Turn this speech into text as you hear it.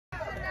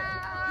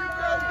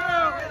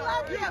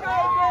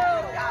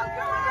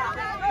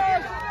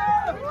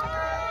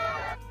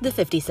The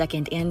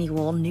 52nd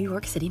annual New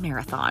York City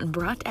Marathon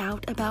brought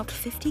out about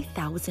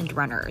 50,000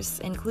 runners,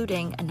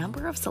 including a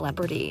number of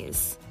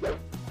celebrities.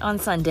 On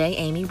Sunday,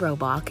 Amy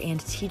Robach and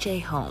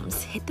TJ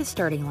Holmes hit the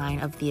starting line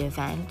of the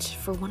event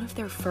for one of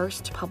their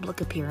first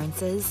public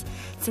appearances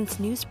since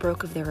news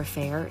broke of their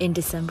affair in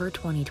December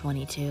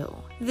 2022.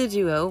 The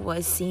duo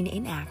was seen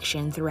in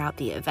action throughout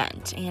the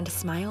event and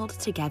smiled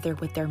together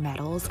with their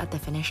medals at the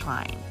finish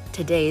line.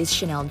 Today's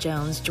Sheinelle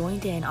Jones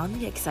joined in on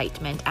the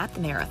excitement at the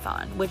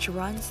marathon, which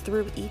runs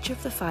through each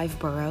of the 5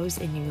 boroughs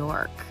in New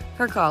York.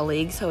 Her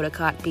colleagues Hoda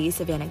Kotb,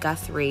 Savannah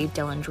Guthrie,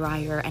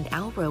 Dreyer and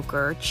Al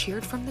Roker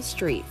cheered from the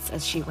streets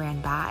as she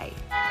ran by.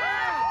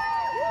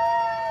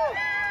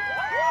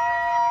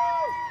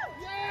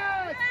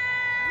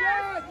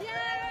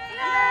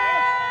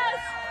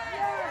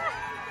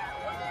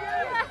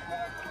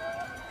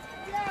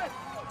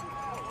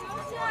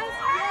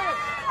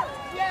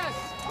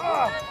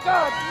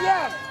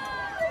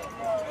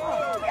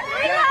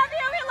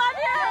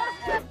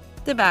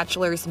 The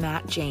Bachelor's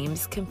Matt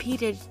James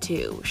competed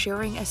too,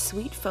 sharing a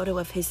sweet photo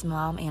of his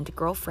mom and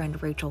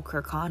girlfriend Rachel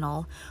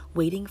Kirkconnell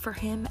waiting for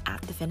him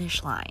at the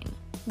finish line.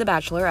 The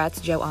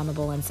Bachelorette's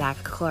Amabile and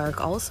Zac Clark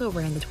also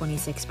ran the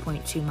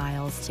 26.2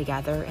 miles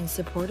together in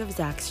support of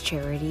Zac's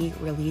charity,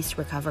 Release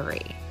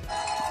Recovery.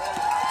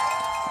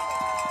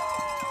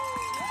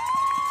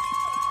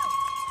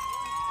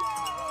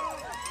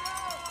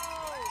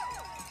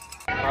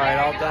 All right,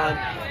 all done.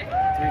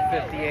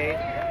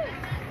 3:58.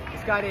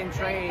 This guy didn't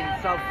train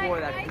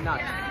sub-4, that's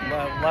nuts.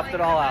 Left it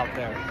all out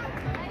there.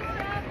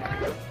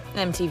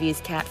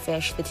 MTV's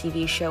Catfish, the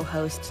TV show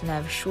host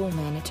Nev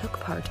Schulman, took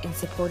part in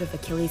support of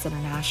Achilles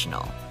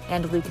International,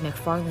 and Luke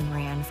MacFarlane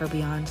ran for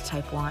Beyond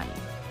Type 1.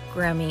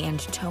 Grammy and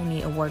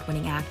Tony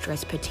award-winning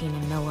actress Patina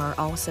Miller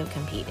also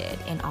competed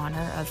in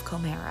honor of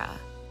Komera.